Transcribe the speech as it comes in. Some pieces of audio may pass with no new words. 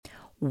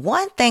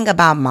One thing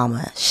about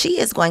mama, she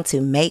is going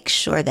to make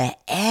sure that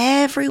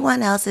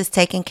everyone else is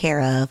taken care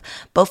of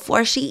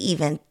before she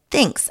even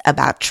thinks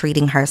about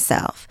treating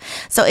herself.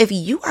 So if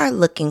you are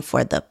looking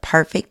for the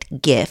perfect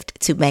gift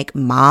to make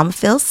mom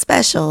feel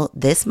special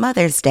this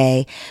Mother's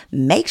Day,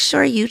 make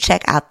sure you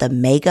check out the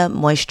Mega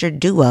Moisture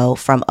Duo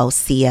from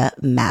Osea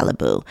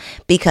Malibu,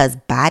 because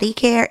body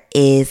care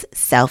is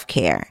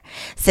self-care.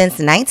 Since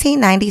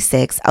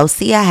 1996,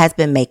 Osea has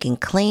been making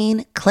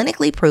clean,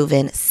 clinically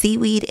proven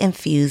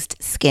seaweed-infused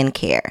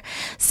skincare.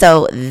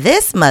 So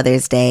this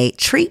Mother's Day,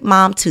 treat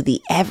mom to the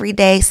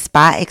everyday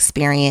spa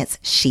experience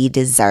she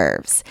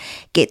deserves.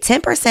 Get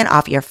 10%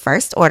 off your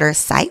first order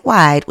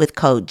site-wide with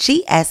code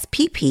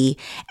GSPP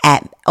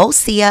at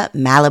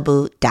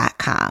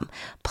OseaMalibu.com.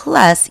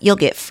 Plus, you'll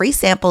get free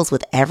samples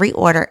with every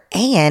order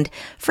and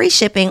free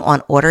shipping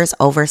on orders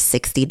over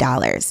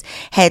 $60.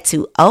 Head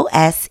to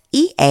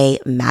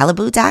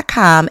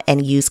OSEAMalibu.com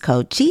and use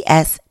code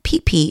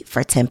GSPP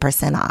for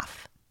 10% off.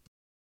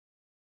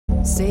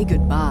 Say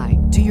goodbye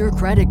to your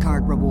credit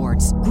card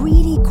rewards.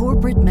 Greedy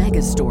corporate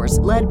mega stores,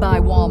 led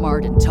by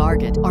Walmart and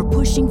Target, are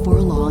pushing for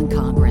a law in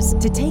Congress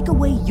to take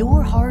away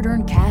your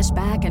hard-earned cash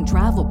back and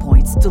travel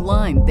points to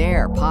line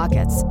their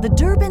pockets. The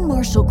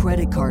Durbin-Marshall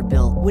credit card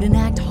bill would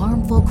enact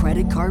harmful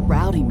credit card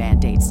routing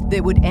mandates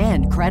that would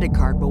end credit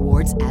card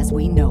rewards as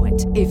we know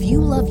it. If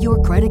you love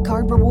your credit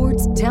card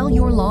rewards, tell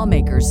your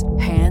lawmakers,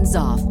 hands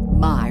off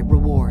my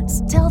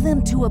rewards. Tell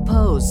them to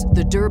oppose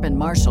the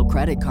Durbin-Marshall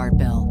credit card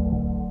bill.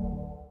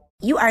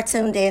 You are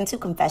tuned in to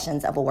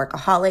Confessions of a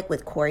Workaholic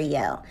with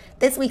Coriel.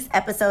 This week's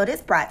episode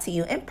is brought to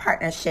you in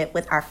partnership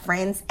with our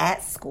friends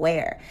at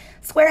Square.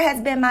 Square has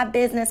been my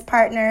business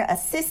partner,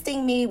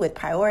 assisting me with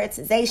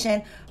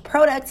prioritization,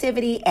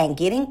 productivity, and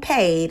getting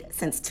paid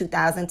since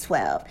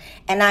 2012.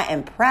 And I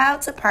am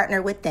proud to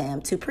partner with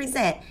them to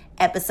present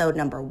episode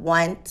number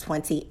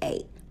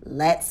 128.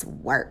 Let's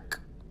work.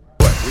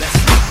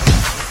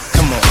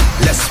 Come on,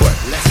 let's work.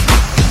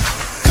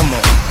 Come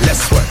on,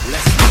 let's work.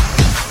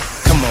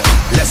 Come on,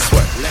 let's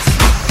work.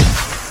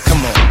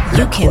 Come on.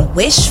 You can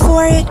wish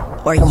for it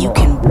or you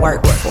can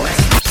work for it.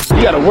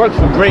 You gotta work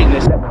for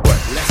greatness.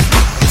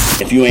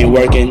 If you ain't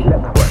working,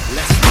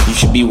 you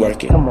should be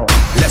working. Come on,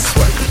 let's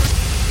work.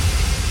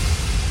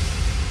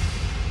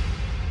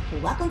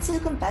 Welcome to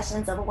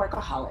Confessions of a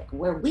Workaholic,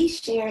 where we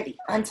share the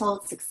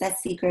untold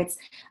success secrets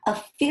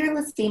of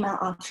fearless female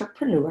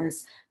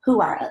entrepreneurs who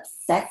are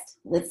obsessed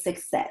with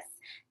success.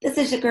 This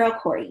is your girl,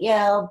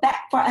 Coriel,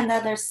 back for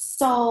another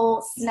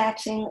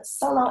soul-snatching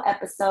solo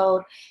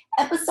episode.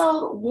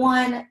 Episode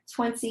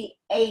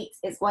 128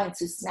 is going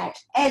to snatch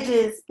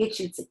edges, get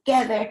you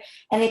together,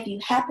 and if you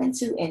happen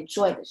to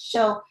enjoy the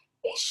show,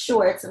 be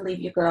sure to leave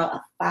your girl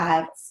a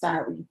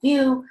 5-star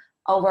review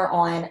over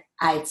on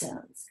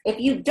iTunes. If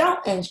you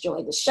don't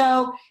enjoy the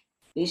show,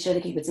 be sure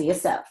to keep it to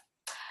yourself.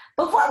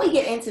 Before we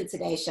get into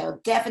today's show,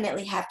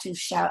 definitely have to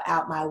shout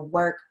out my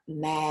Work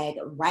Mag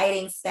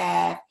writing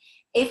staff.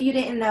 If you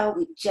didn't know,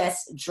 we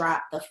just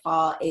dropped the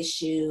fall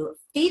issue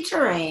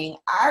featuring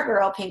our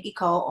girl Pinky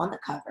Cole on the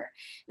cover.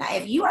 Now,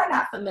 if you are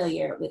not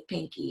familiar with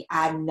Pinky,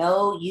 I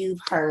know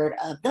you've heard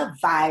of the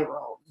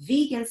viral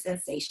vegan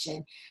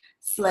sensation,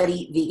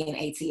 Slutty Vegan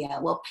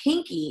ATL. Well,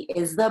 Pinky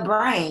is the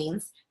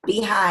brains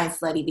behind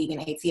Slutty Vegan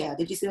ATL.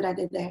 Did you see what I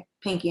did there?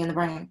 Pinky and the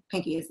brain.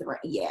 Pinky is the brain.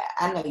 Yeah,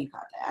 I know you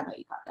caught that.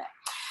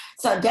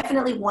 So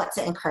definitely want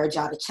to encourage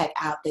y'all to check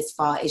out this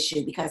fall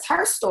issue because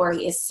her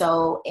story is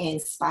so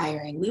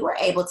inspiring. We were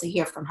able to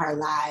hear from her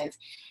live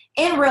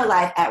in real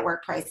life at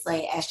Workplace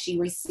Slay as she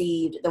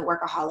received the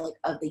Workaholic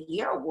of the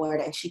Year award.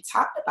 And she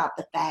talked about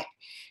the fact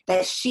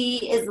that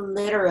she is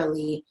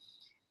literally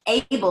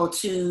able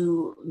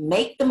to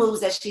make the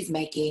moves that she's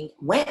making,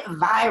 went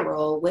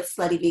viral with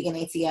Slutty Vegan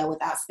ATL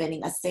without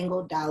spending a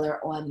single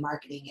dollar on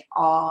marketing. It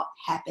all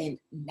happened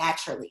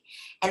naturally.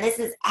 And this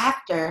is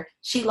after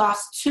she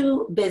lost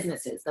 2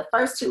 businesses. The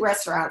first 2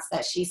 restaurants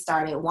that she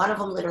started, one of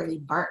them literally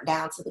burnt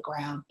down to the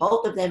ground.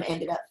 Both of them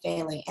ended up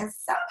failing. And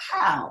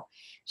somehow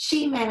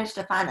she managed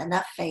to find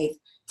enough faith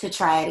to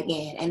try it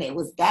again. And it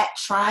was that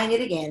trying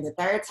it again, the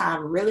third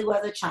time really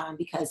was a charm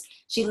because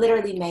she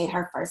literally made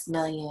her first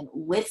million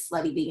with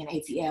Slutty Vegan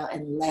ATL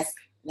in less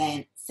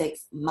than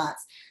 6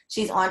 months.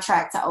 She's on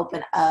track to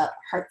open up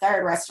her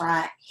 3rd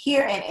restaurant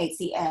here in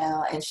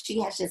ATL, and she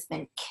has just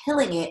been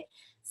killing it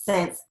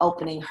since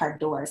opening her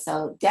door.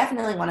 So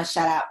definitely want to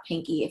shout out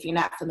Pinky. If you're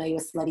not familiar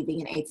with Slutty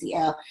Vegan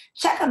ATL,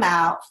 check them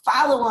out,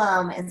 follow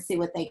them, and see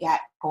what they got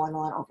going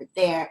on over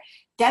there.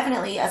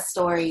 Definitely a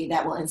story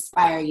that will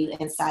inspire you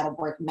inside of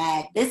Work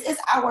Mag. This is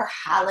our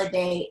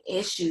holiday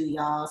issue,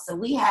 y'all. So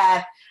we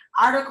have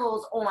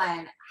articles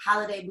on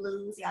holiday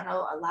blues. Y'all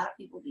know a lot of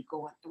people be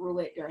going through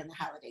it during the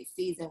holiday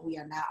season. We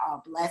are now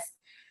all blessed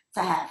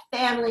to have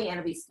family and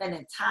to be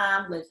spending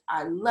time with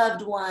our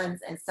loved ones.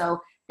 And so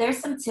there's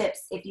some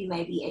tips if you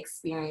may be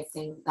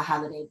experiencing the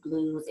holiday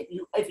blues.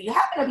 If you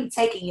happen to be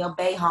taking your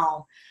bae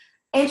home,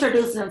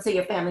 introducing them to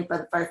your family for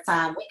the first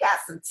time, we got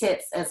some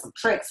tips and some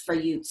tricks for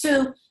you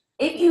too.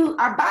 If you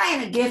are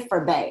buying a gift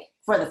for bae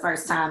for the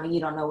first time and you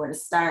don't know where to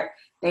start,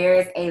 there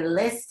is a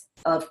list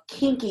of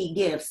kinky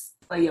gifts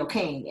for your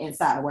king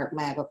inside of Work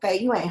Mag, okay?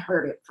 You ain't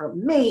heard it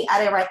from me. I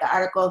didn't write the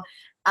article.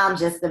 I'm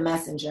just the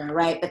messenger,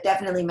 right? But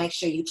definitely make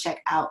sure you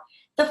check out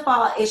the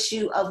fall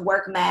issue of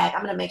Work Mag.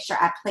 I'm going to make sure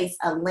I place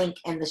a link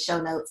in the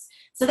show notes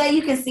so that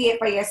you can see it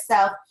for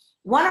yourself.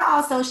 Want to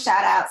also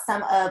shout out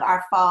some of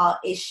our fall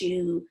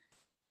issue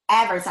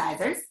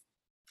advertisers.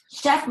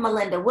 Chef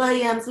Melinda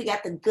Williams, we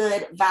got the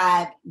Good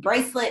Vibe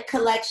Bracelet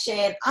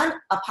Collection,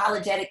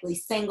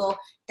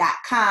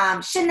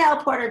 unapologeticallysingle.com,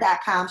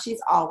 ChanelPorter.com, she's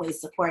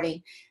always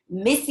supporting,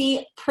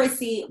 Missy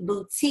Prissy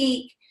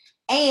Boutique,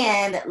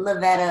 and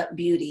Lavetta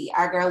Beauty.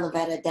 Our girl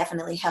Lavetta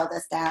definitely held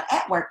us down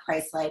at Work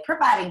Priceline,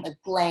 providing the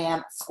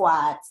Glam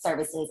Squad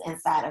services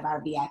inside of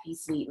our VIP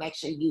suite. Make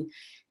sure you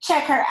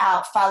check her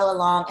out, follow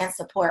along, and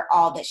support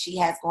all that she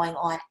has going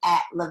on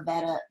at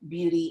Lavetta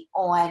Beauty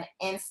on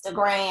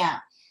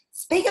Instagram.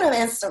 Speaking of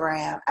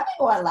Instagram, I've been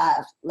going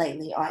live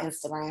lately on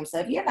Instagram. So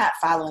if you're not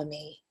following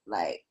me,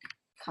 like,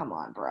 come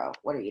on, bro.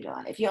 What are you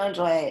doing? If you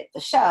enjoy the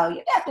show,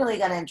 you're definitely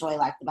going to enjoy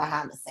like the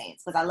behind the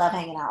scenes because I love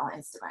hanging out on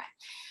Instagram.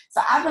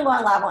 So I've been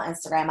going live on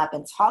Instagram. I've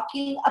been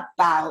talking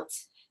about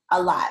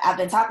a lot. I've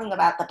been talking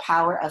about the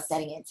power of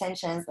setting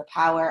intentions, the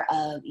power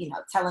of,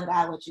 telling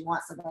God what you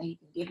want so that he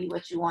can give you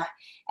what you want.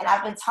 And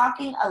I've been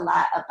talking a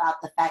lot about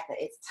the fact that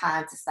it's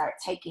time to start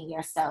taking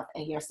yourself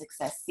and your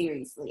success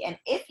seriously. And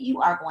if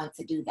you are going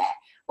to do that,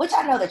 which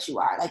I know that you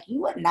are, like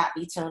you would not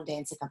be tuned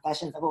in to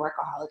Confessions of a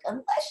Workaholic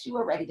unless you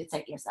were ready to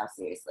take yourself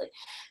seriously.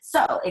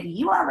 So if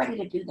you are ready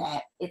to do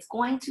that, it's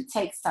going to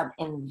take some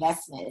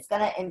investment. It's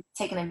going to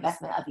take an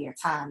investment of your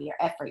time, your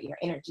effort, your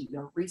energy,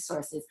 your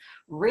resources,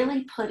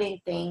 really putting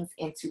things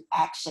into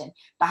action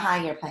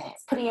behind your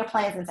plans, putting your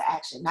plans into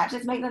action, not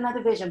just making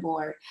another vision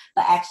board,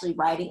 but actually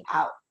writing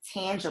out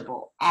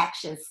tangible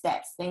action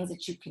steps, things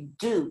that you can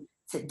do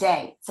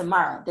today,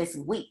 tomorrow, this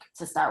week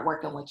to start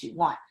working for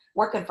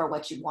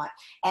what you want.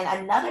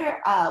 And another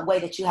way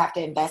that you have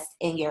to invest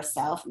in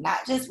yourself,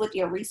 not just with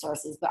your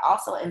resources, but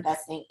also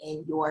investing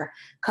in your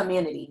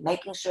community,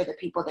 making sure the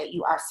people that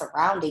you are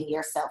surrounding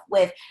yourself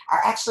with are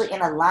actually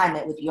in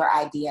alignment with your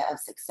idea of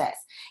success.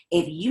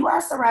 If you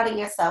are surrounding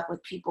yourself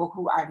with people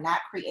who are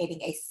not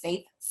creating a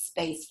safe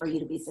space for you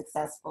to be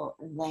successful,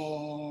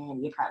 then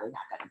you're probably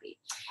not going to be.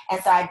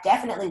 And so I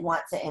definitely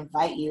want to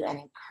invite you and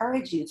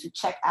encourage you to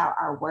check out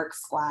our Work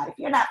Squad. If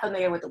you're not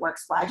familiar with the Work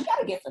Squad, you got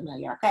to get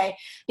familiar, okay?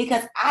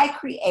 Because I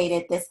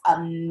created this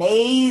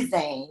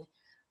amazing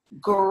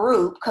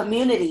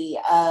community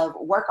of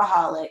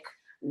workaholic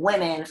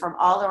women from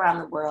all around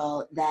the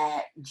world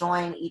that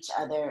join each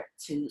other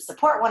to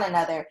support one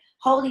another,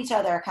 hold each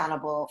other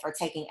accountable for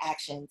taking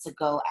action to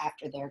go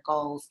after their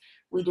goals.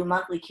 We do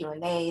monthly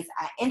Q&As.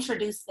 I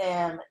introduce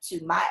them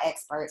to my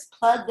experts,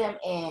 plug them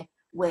in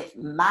with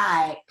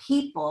my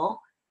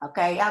people.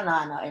 Okay, y'all know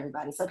I know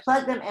everybody. So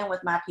plug them in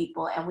with my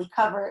people, and we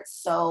cover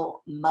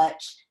so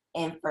much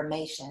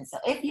information. So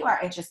if you are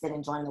interested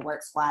in joining the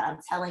Work Squad, I'm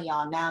telling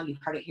y'all now, you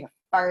heard it here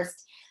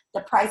first. The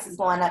price is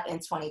going up in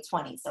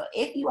 2020. So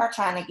if you are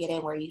trying to get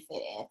in where you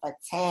fit in for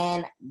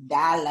 $10,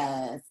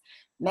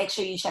 make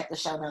sure you check the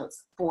show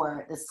notes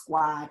for the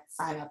squad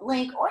sign up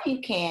link, or you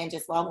can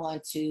just log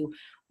on to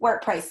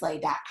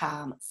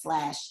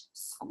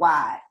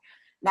workpricelay.com/squad.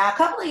 Now, a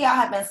couple of y'all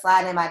have been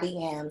sliding in my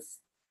DMs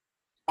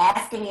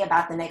asking me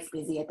about the next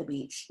Busy at the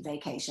Beach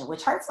vacation,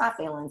 which hurts my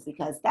feelings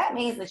because that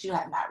means that you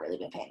have not really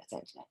been paying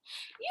attention.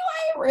 You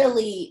ain't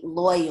really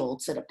loyal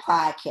to the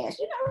podcast.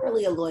 You're not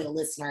really a loyal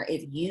listener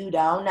if you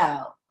don't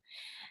know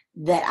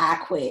that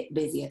I quit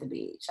Busy at the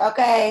Beach.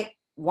 Okay?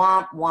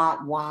 Womp,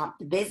 womp, womp.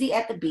 The Busy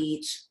at the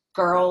Beach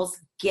girls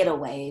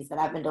getaways that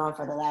I've been doing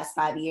for the last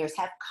 5 years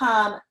have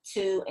come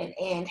to an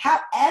end.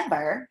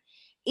 However,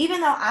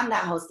 even though I'm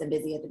not hosting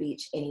Busy at the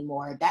Beach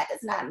anymore, that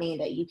does not mean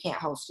that you can't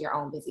host your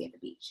own Busy at the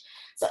Beach.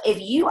 So if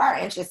you are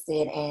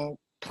interested in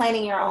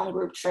planning your own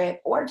group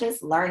trip or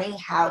just learning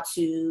how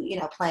to,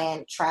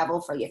 plan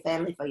travel for your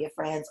family, for your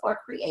friends, or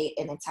create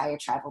an entire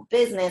travel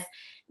business,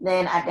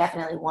 then I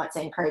definitely want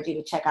to encourage you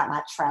to check out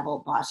my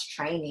Travel Boss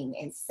training.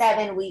 In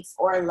 7 weeks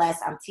or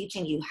less, I'm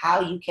teaching you how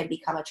you can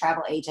become a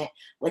travel agent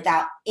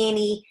without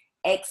any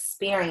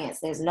experience.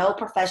 There's no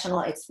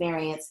professional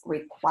experience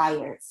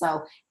required.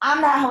 So I'm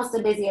not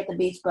hosting Busy at the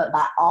Beach, but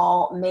by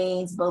all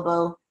means,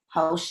 boo-boo,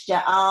 host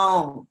your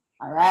own.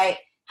 All right?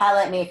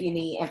 Holla at me if you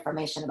need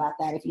information about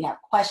that, if you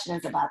have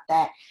questions about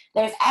that.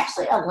 There's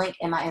actually a link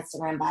in my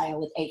Instagram bio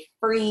with a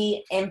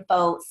free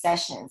info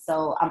session.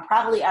 So I'm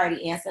probably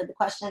already answered the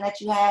question that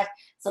you have.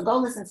 So go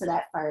listen to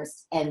that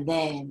first, and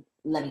then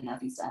let me know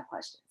if you still have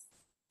questions.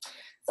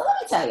 So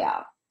let me tell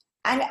y'all,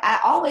 I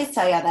always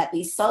tell y'all that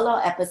these solo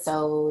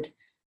episode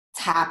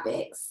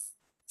topics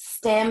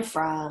stem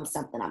from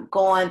something I'm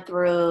going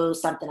through,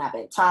 something I've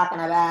been talking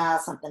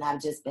about, something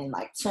I've just been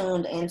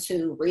tuned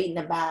into, reading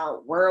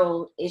about,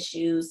 world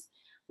issues.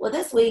 Well,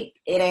 this week,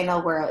 it ain't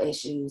no world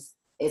issues.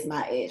 It's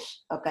my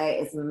ish,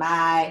 okay? It's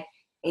my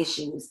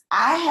issues.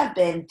 I have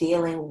been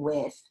dealing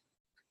with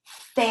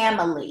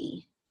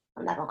family.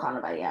 I'm not going to call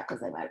nobody out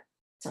because they might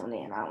tune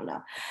in. I don't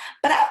know.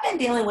 But I've been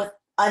dealing with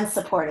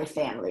unsupported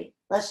family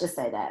Let's just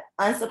say that.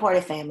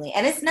 Unsupported family.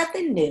 And it's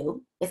nothing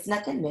new. It's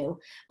nothing new.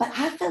 But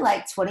I feel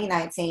like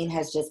 2019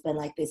 has just been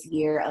like this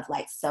year of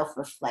like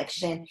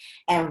self-reflection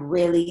and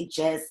really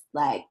just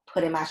like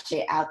putting my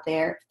shit out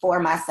there for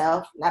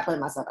myself. Not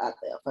putting myself out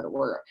there for the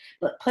world,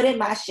 but putting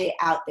my shit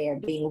out there,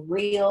 being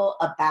real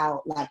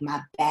about like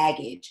my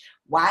baggage,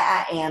 why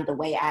I am the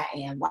way I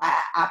am, why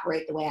I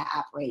operate the way I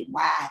operate,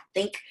 why I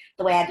think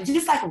the way I do,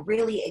 just like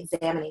really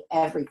examining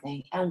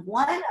everything. And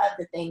one of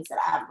the things that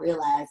I've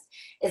realized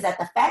is that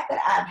the fact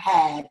that I've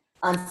had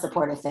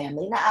unsupported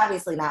family, now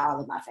obviously not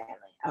all of my family,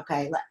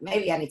 okay?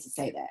 Maybe I need to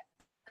say that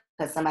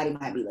because somebody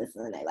might be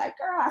listening and they're like,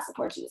 girl, I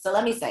support you. So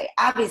let me say,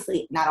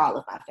 obviously not all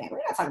of my family,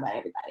 we're not talking about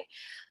everybody,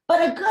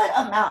 but a good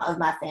amount of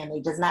my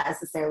family does not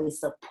necessarily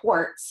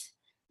support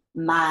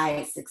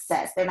my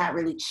success. They're not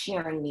really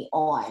cheering me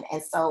on.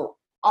 And so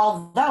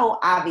although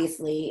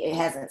obviously it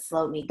hasn't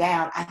slowed me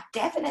down, I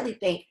definitely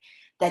think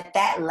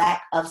that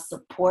lack of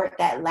support,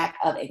 that lack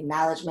of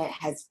acknowledgement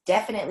has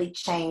definitely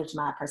changed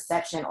my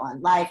perception on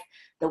life,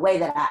 the way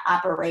that I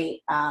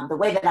operate, the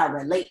way that I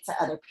relate to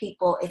other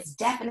people. It's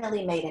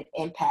definitely made an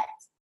impact.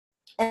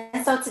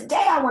 And so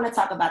today I want to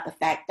talk about the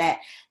fact that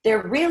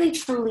there really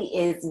truly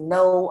is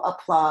no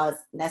applause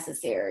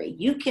necessary.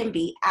 You can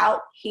be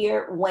out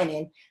here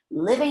winning,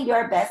 living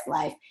your best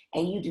life,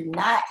 and you do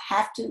not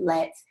have to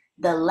let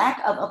the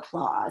lack of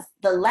applause,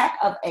 the lack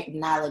of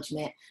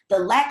acknowledgement, the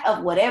lack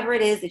of whatever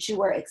it is that you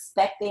were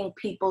expecting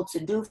people to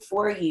do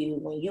for you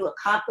when you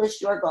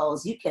accomplished your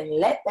goals, you can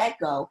let that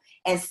go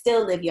and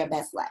still live your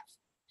best life.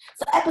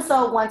 So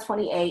episode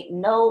 128,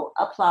 no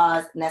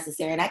applause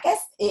necessary. And I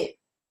guess it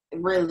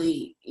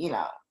really,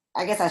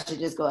 I guess I should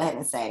just go ahead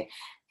and say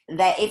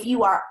that if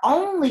you are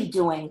only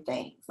doing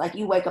things, like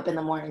you wake up in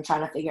the morning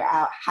trying to figure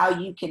out how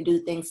you can do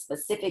things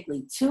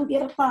specifically to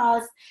get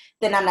applause,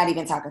 then I'm not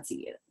even talking to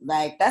you.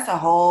 Like, that's a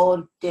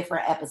whole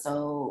different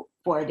episode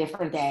for a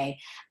different day.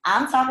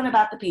 I'm talking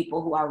about the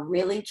people who are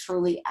really,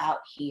 truly out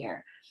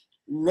here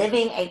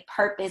living a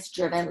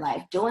purpose-driven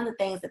life, doing the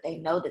things that they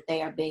know that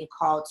they are being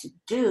called to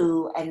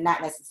do and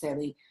not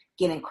necessarily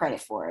getting credit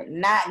for it,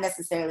 not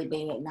necessarily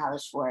being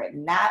acknowledged for it,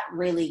 not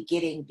really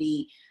getting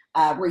the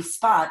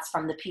response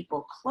from the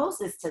people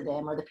closest to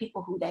them or the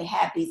people who they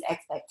have these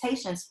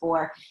expectations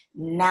for,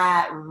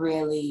 not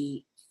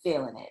really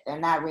feeling it. They're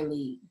not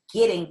really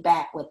getting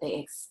back what they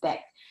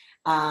expect.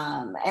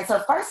 And so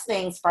first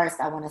things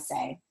first, I want to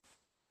say,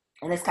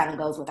 and this kind of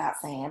goes without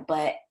saying,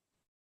 but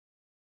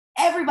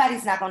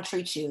everybody's not going to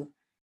treat you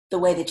the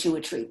way that you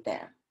would treat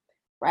them.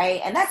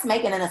 Right? And that's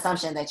making an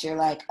assumption that you're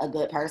like a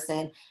good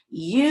person.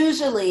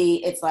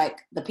 Usually it's like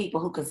the people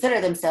who consider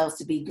themselves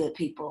to be good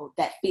people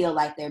that feel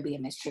like they're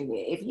being mistreated.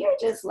 If you're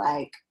just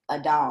like a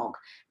dog,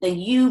 then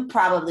you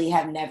probably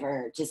have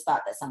never just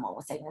thought that someone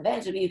was taking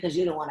advantage of you because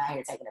you don't want out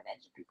here taking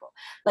advantage of people.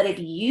 But if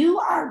you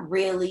are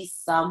really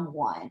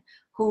someone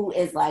who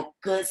is like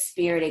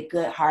good-spirited,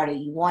 good-hearted,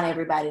 you want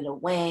everybody to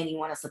win, you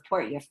want to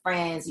support your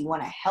friends, you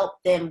want to help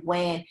them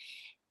win,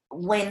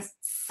 when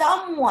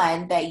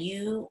someone that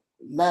you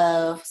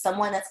love,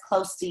 someone that's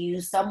close to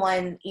you,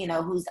 someone,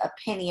 whose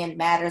opinion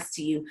matters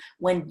to you,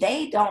 when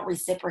they don't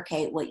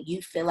reciprocate what you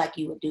feel like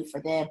you would do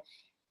for them,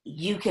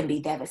 you can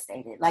be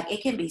devastated. Like,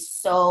 it can be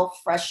so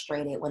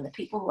frustrated when the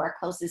people who are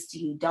closest to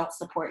you don't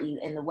support you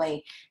in the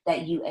way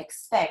that you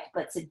expect.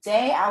 But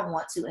today I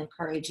want to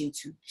encourage you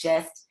to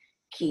just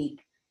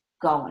keep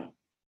going.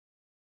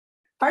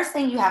 First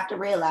thing you have to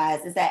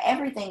realize is that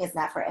everything is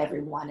not for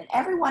everyone, and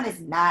everyone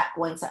is not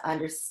going to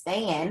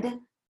understand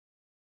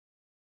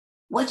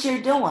what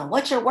you're doing,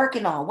 what you're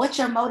working on, what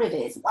your motive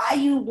is, why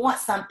you want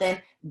something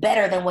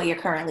better than what you're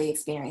currently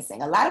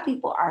experiencing. A lot of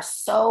people are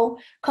so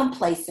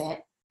complacent.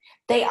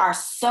 They are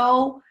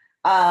so,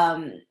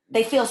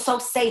 they feel so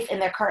safe in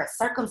their current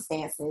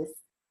circumstances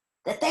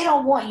that they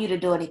don't want you to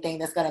do anything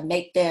that's going to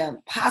make them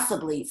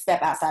possibly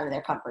step outside of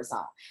their comfort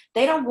zone.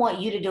 They don't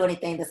want you to do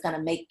anything that's going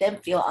to make them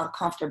feel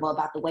uncomfortable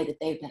about the way that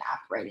they've been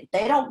operating.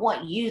 They don't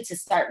want you to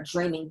start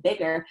dreaming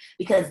bigger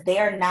because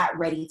they're not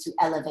ready to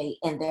elevate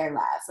in their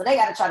lives. So they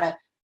got to try to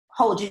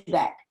hold you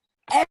back.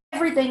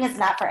 Everything is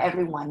not for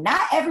everyone.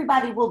 Not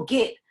everybody will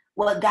get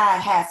what God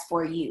has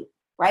for you,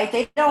 right?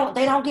 They don't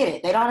get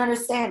it. They don't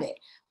understand it.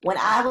 When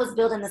I was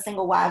building the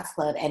Single Wives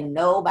Club and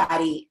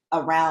nobody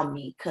around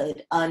me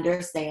could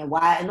understand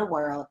why in the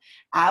world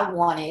I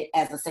wanted,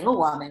 as a single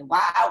woman,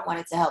 why I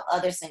wanted to help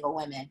other single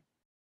women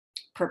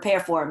prepare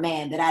for a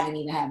man that I didn't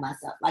even have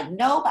myself. Like,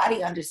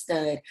 nobody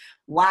understood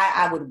why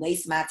I would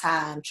waste my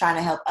time trying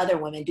to help other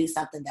women do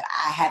something that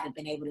I haven't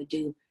been able to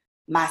do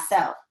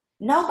myself.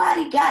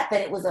 Nobody got that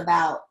it was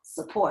about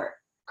support,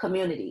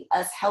 community,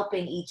 us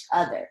helping each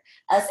other,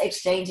 us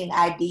exchanging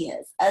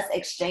ideas, us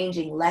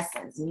exchanging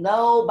lessons.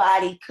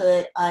 Nobody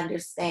could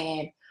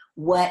understand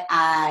what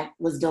I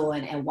was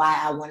doing and why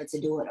I wanted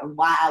to do it, or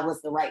why I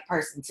was the right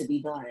person to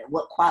be doing it,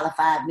 what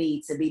qualified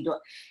me to be doing.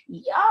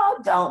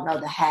 Y'all don't know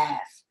the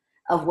half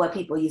of what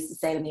people used to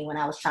say to me when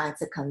I was trying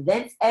to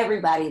convince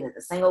everybody that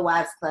the Single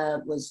Wives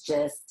Club was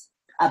just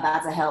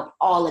about to help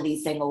all of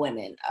these single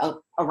women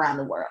around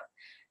the world.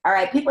 All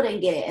right, people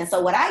didn't get it. And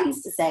so what I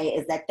used to say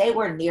is that they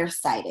were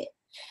nearsighted.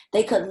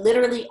 They could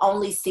literally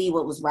only see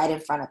what was right in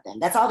front of them.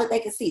 That's all that they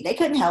could see. They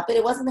couldn't help it.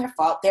 It wasn't their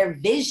fault. Their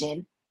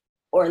vision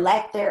or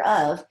lack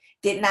thereof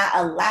did not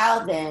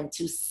allow them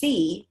to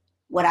see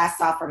what I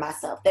saw for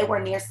myself. They were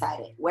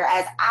nearsighted,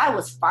 whereas I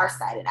was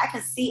farsighted. I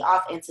could see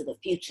off into the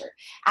future.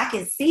 I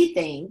can see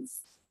things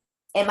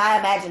in my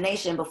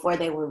imagination before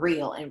they were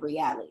real in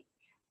reality.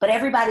 But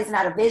everybody's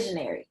not a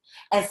visionary.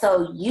 And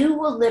so you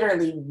will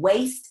literally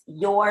waste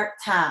your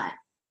time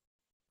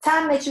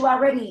that you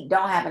already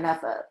don't have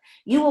enough of.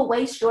 You will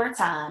waste your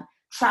time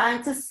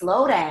trying to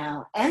slow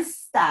down and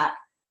stop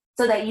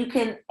so that you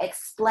can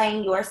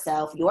explain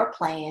yourself, your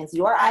plans,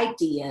 your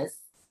ideas,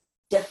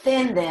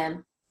 defend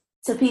them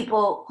to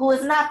people who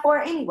it's not for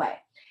anyway.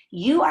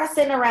 You are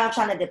sitting around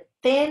trying to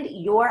defend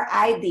your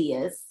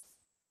ideas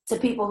to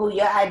people who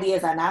your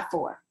ideas are not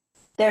for.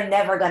 They're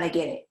never going to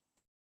get it.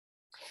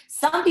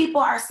 Some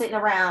people are sitting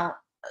around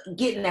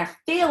getting their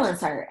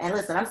feelings hurt. And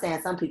listen, I'm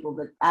saying some people,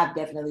 but I've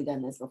definitely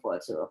done this before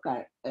too,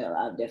 okay?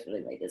 I've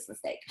definitely made this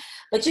mistake.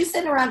 But you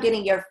sitting around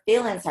getting your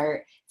feelings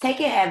hurt,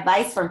 taking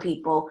advice from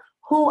people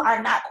who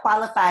are not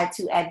qualified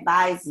to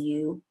advise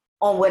you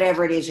on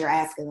whatever it is you're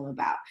asking them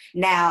about.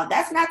 Now,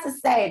 that's not to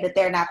say that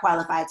they're not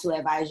qualified to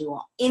advise you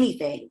on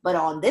anything, but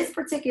on this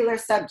particular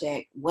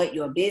subject, what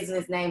your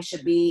business name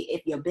should be,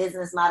 if your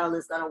business model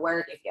is going to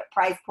work, if your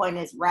price point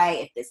is right,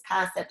 if this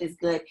concept is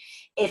good,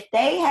 if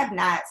they have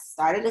not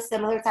started a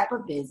similar type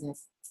of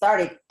business,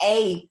 started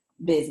a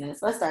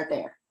business, let's start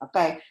there,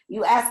 okay?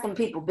 You asking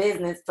people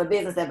for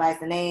business advice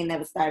and they ain't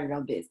never started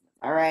no business,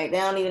 all right? They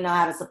don't even know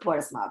how to support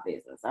a small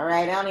business, all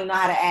right? They don't even know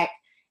how to act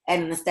at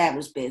an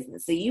established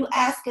business. So you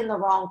asking the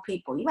wrong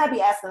people. You might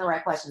be asking the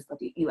right questions, but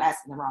you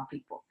asking the wrong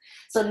people.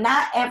 So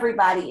not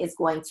everybody is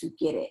going to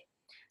get it.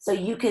 So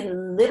you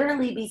can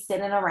literally be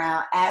sitting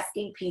around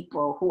asking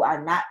people who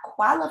are not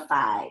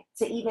qualified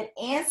to even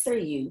answer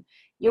you.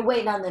 You're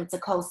waiting on them to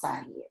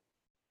co-sign you.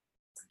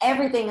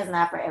 Everything is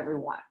not for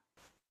everyone.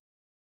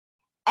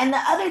 And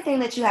the other thing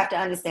that you have to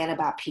understand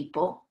about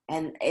people,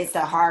 and it's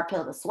a hard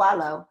pill to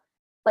swallow,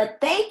 but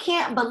they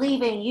can't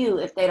believe in you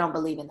if they don't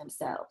believe in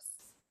themselves.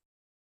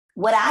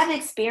 What I've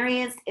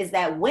experienced is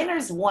that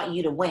winners want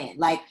you to win.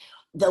 Like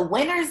the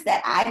winners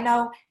that I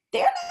know,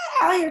 they're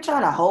not out here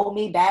trying to hold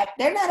me back.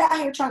 They're not out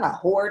here trying to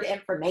hoard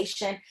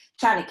information,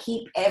 trying to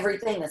keep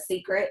everything a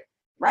secret,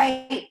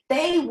 right?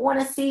 They want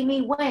to see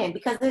me win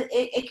because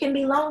it can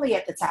be lonely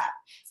at the top.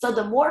 So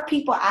the more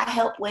people I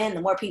help win,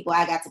 the more people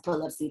I got to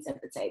pull up seats at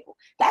the table.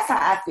 That's how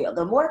I feel.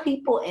 The more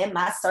people in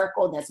my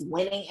circle that's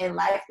winning in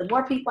life, the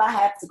more people I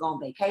have to go on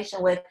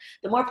vacation with,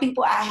 the more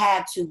people I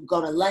have to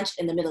go to lunch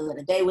in the middle of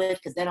the day with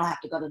because they don't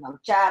have to go to no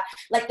job.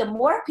 Like the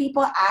more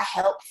people I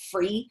help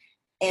free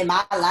in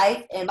my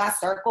life, in my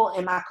circle,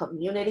 in my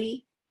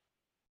community,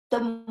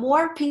 the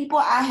more people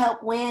I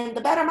help win, the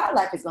better my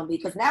life is going to be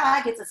because now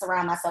I get to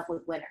surround myself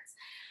with winners.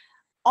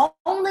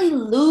 Only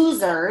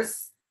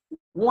losers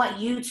want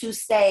you to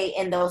stay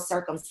in those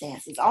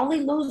circumstances.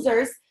 Only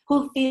losers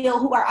who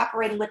are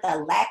operating with a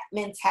lack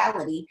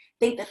mentality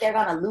think that they're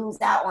going to lose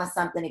out on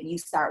something if you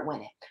start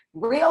winning.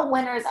 Real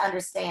winners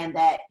understand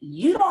that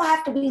you don't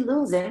have to be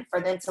losing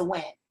for them to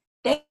win.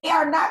 They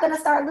are not going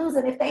to start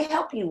losing if they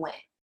help you win.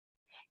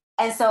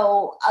 And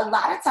so a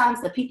lot of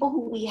times the people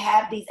who we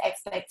have these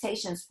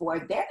expectations for,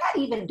 they're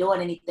not even doing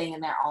anything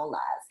in their own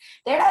lives.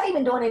 They're not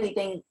even doing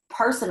anything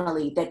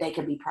personally that they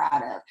can be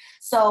proud of.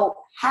 So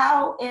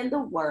how in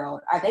the world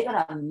are they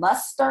going to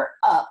muster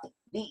up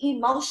the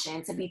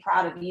emotion to be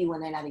proud of you when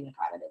they're not even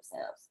proud of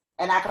themselves?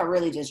 And I could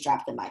really just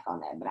drop the mic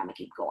on that, but I'm going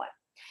to keep going.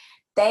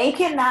 They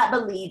cannot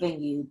believe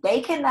in you.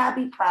 They cannot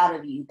be proud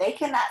of you. They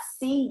cannot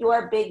see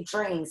your big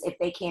dreams if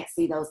they can't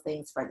see those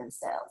things for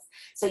themselves.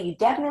 So you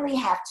definitely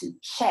have to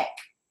check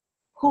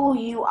who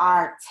you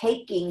are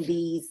taking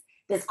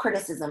this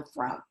criticism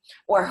from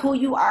or who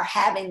you are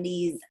having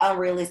these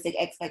unrealistic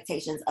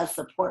expectations of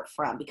support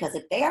from. Because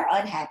if they are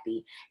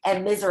unhappy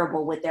and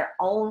miserable with their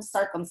own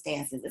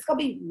circumstances, it's going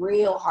to be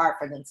real hard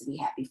for them to be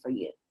happy for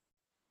you.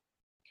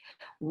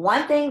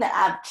 One thing that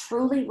I've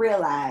truly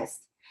realized,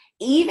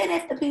 even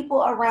if the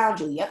people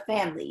around you, your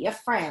family, your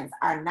friends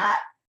are not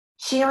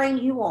cheering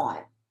you on,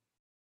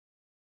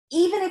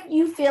 even if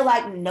you feel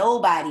like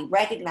nobody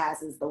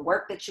recognizes the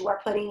work that you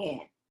are putting in,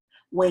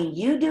 when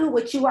you do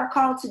what you are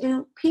called to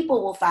do,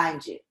 people will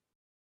find you.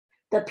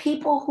 The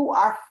people who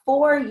are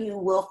for you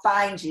will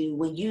find you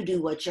when you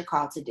do what you're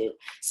called to do.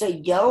 So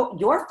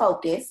your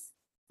focus,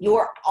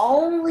 your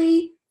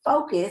only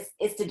focus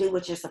is to do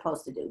what you're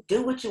supposed to do.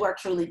 Do what you are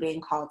truly being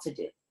called to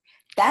do.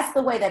 That's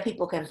the way that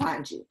people can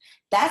find you.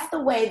 That's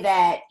the way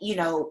that,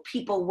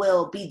 people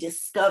will be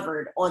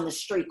discovered on the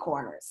street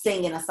corner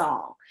singing a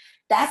song.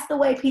 That's the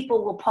way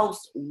people will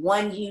post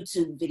one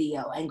YouTube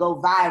video and go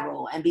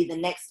viral and be the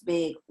next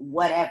big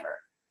whatever.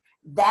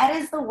 That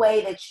is the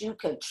way that you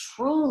could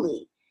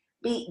truly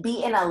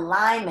be in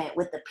alignment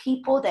with the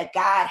people that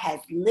God has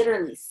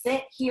literally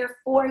sent here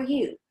for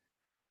you.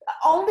 The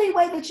only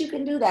way that you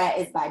can do that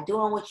is by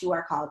doing what you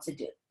are called to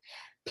do.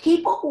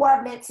 People who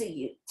are meant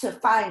to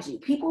find you,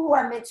 people who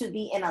are meant to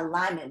be in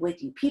alignment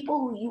with you, people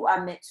who you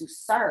are meant to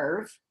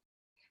serve,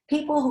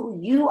 people who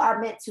you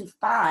are meant to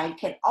find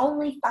can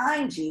only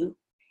find you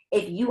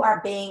if you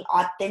are being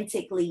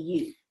authentically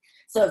you.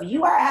 So if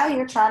you are out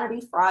here trying to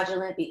be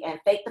fraudulent and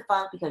fake the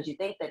funk because you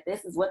think that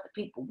this is what the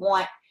people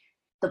want,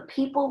 the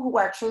people who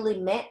are truly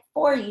meant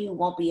for you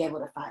won't be able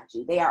to find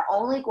you. They are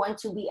only going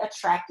to be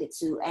attracted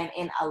to and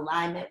in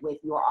alignment with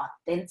your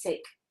authentic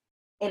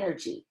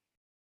energy.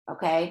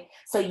 Okay?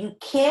 So you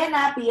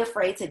cannot be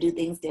afraid to do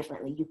things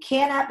differently. You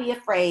cannot be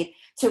afraid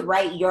to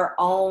write your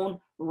own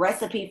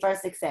recipe for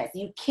success.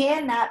 You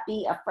cannot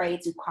be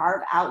afraid to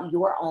carve out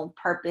your own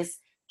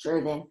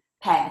purpose-driven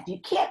path. You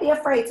can't be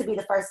afraid to be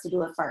the first to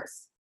do it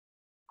first.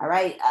 All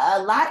right?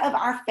 A lot of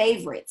our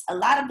favorites, a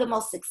lot of the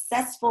most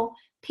successful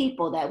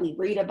people that we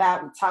read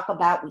about, we talk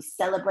about, we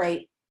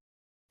celebrate,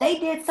 they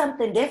did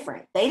something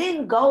different. They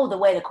didn't go the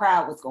way the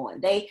crowd was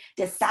going. They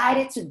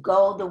decided to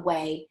go the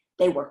way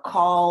they were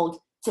called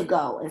to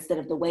go instead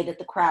of the way that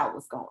the crowd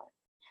was going.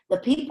 The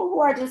people who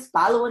are just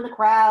following the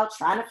crowd,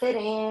 trying to fit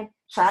in,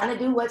 trying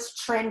to do what's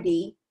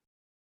trendy,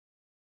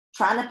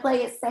 trying to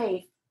play it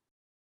safe,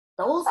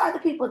 those are the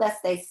people that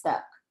stay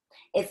stuck.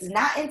 It's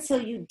not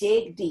until you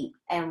dig deep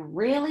and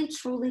really,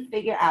 truly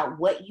figure out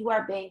what you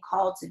are being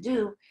called to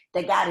do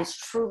that God is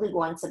truly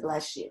going to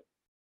bless you.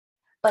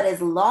 But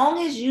as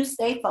long as you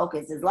stay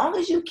focused, as long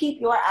as you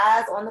keep your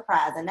eyes on the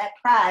prize, and that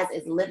prize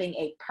is living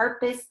a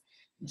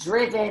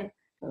purpose-driven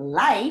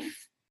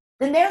life,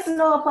 then there's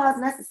no applause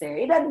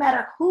necessary. It doesn't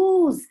matter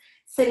who's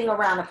sitting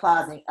around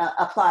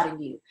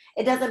applauding you.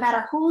 It doesn't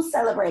matter who's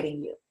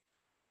celebrating you.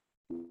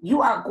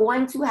 You are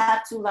going to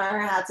have to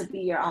learn how to be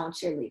your own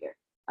cheerleader.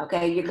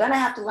 Okay, you're going to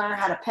have to learn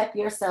how to pep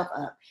yourself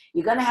up.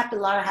 You're going to have to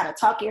learn how to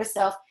talk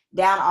yourself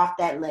down off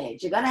that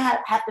ledge. You're going to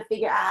have to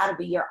figure out how to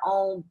be your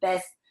own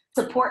best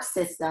support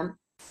system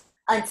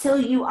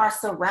until you are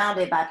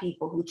surrounded by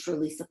people who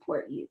truly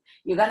support you.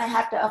 You're going to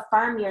have to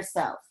affirm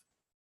yourself.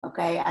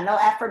 Okay, I know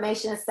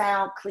affirmations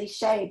sound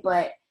cliche,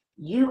 but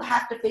you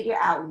have to figure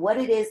out what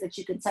it is that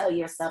you can tell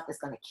yourself that's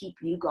going to keep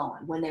you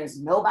going when there's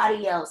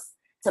nobody else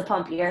to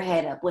pump your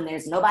head up, when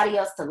there's nobody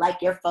else to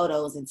like your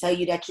photos and tell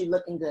you that you're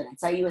looking good and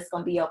tell you it's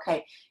going to be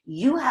okay.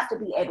 You have to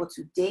be able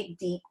to dig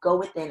deep, go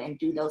within, and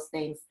do those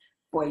things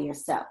for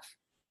yourself.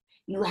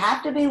 You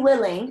have to be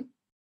willing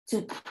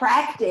to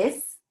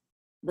practice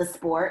the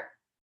sport.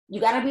 You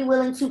got to be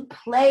willing to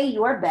play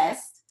your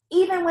best,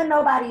 even when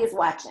nobody is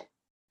watching,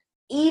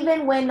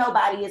 even when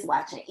nobody is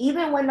watching,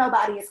 even when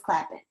nobody is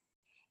clapping.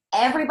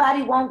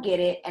 Everybody won't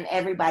get it and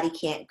everybody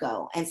can't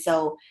go. And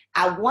so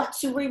I want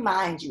to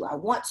remind you, I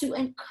want to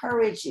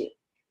encourage you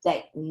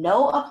that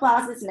no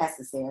applause is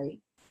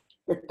necessary.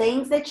 The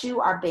things that you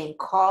are being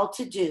called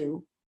to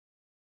do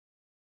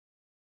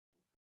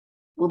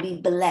will be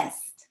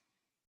blessed.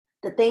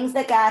 The things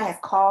that God has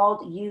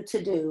called you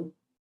to do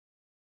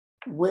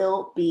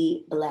will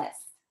be blessed.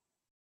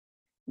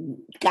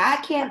 God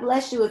can't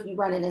bless you if you're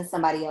running in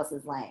somebody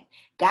else's lane.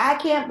 God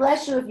can't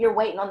bless you if you're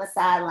waiting on the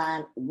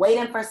sideline,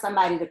 waiting for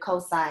somebody to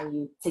co-sign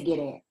you to get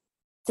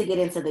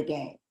into the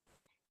game.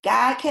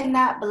 God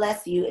cannot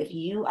bless you if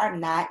you are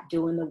not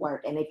doing the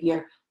work. And if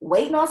you're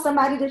waiting on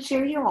somebody to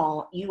cheer you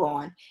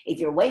on, if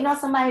you're waiting on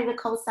somebody to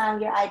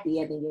co-sign your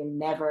idea, then you're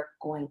never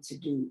going to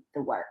do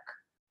the work.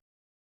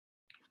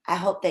 I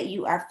hope that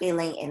you are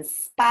feeling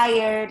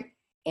inspired,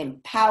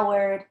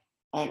 empowered,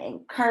 and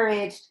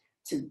encouraged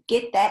to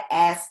get that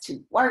ass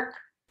to work,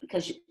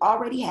 because you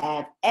already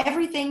have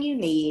everything you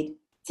need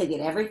to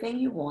get everything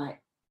you want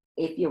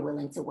if you're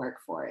willing to work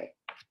for it.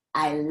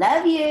 I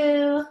love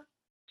you.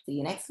 See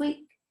you next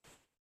week.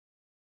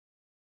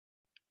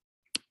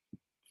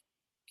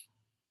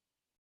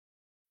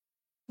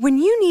 When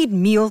you need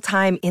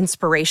mealtime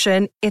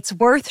inspiration, it's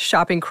worth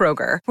shopping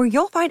Kroger, where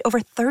you'll find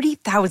over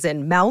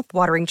 30,000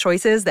 mouth-watering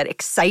choices that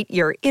excite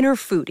your inner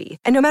foodie.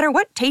 And no matter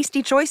what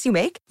tasty choice you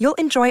make, you'll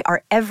enjoy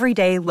our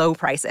everyday low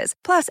prices,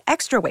 plus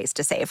extra ways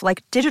to save,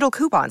 like digital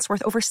coupons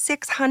worth over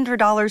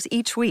 $600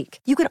 each week.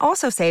 You can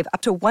also save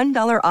up to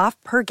 $1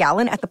 off per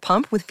gallon at the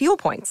pump with fuel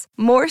points.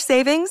 More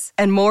savings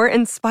and more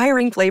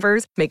inspiring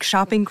flavors make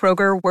shopping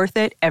Kroger worth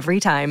it every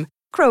time.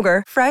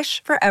 Kroger,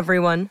 fresh for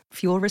everyone.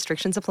 Fuel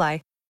restrictions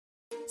apply.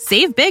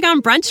 Save big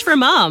on brunch for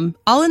mom,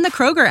 all in the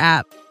Kroger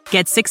app.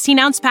 Get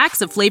 16-ounce packs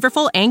of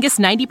flavorful Angus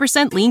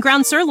 90% lean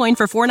ground sirloin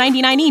for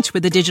 $4.99 each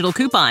with a digital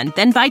coupon.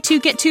 Then buy 2,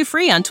 get 2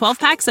 free on 12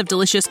 packs of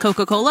delicious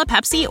Coca-Cola,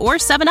 Pepsi, or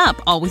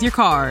 7-Up, all with your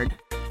card.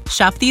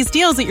 Shop these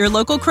deals at your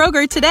local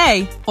Kroger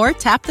today, or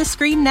tap the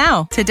screen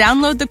now to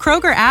download the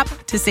Kroger app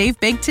to save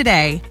big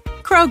today.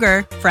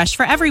 Kroger, fresh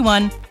for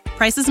everyone.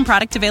 Prices and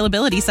product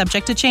availability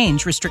subject to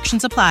change.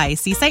 Restrictions apply.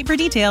 See site for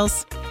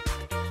details.